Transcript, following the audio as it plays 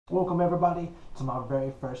Welcome everybody to my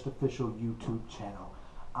very first official YouTube channel.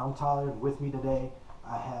 I'm Tyler, and with me today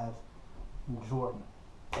I have Jordan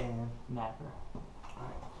and Napper.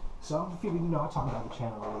 Alright. So I'm figuring, I talk about the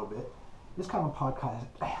channel a little bit. It's kind of a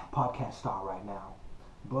podcast style right now.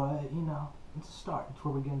 But, it's a start. It's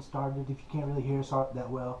where we're getting started. If you can't really hear us that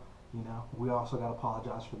well, we also gotta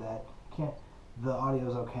apologize for that. The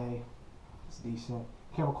audio's okay. It's decent.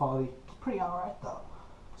 Camera quality, it's pretty alright though.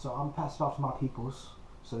 So I'm gonna pass it off to my peoples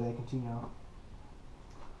so they continue.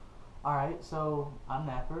 Alright, so I'm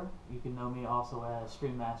Napper. You can know me also as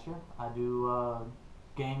Stream Master. I do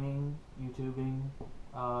gaming, YouTubing,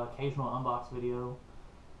 occasional unbox video.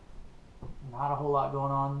 Not a whole lot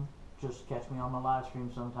going on. Just catch me on my live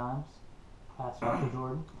stream sometimes. Pass it off to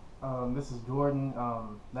Jordan. This is Jordan.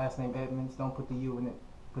 Last name Edmonds. Don't put the U in it.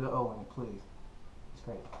 Put an O in it, please. It's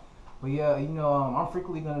great. But yeah, I'm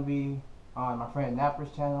frequently gonna be on my friend Napper's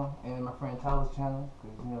channel and my friend Tyler's channel,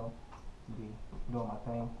 cause be doing my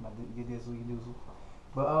thing, my you dizzle, you doozle.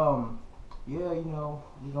 But yeah,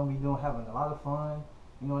 we're gonna be having a lot of fun.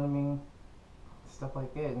 You know what I mean? Stuff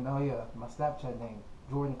like that. And oh yeah, my Snapchat name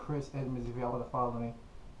Jordan Chris Edmonds. If y'all wanna follow me,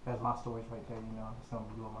 that's my stories right there. Just gonna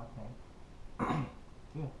be doing my thing.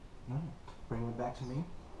 Yeah. Bringing it back to me.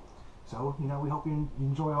 So, we hope you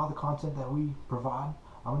enjoy all the content that we provide.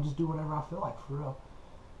 I'm gonna just do whatever I feel like, for real.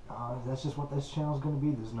 That's just what this channel is gonna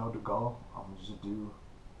be. There's no goal. I'm gonna just do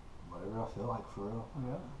whatever I feel like, for real.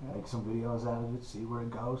 Yeah. Make some videos out of it, see where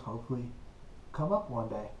it goes. Hopefully, come up one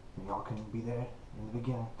day, and y'all can be there in the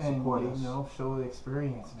beginning. Support us. Show the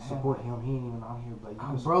experience, man. Support him. He ain't even on here, but you I'm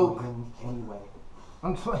can support broke. him anyway.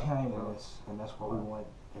 I'm playing. I ain't broke. And that's what we want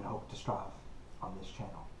and hope to strive on this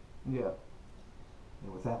channel. Yeah.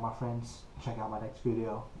 And with that, my friends, check out my next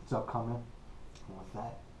video. It's upcoming. And with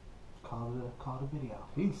that, call it a video.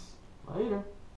 Peace. Later.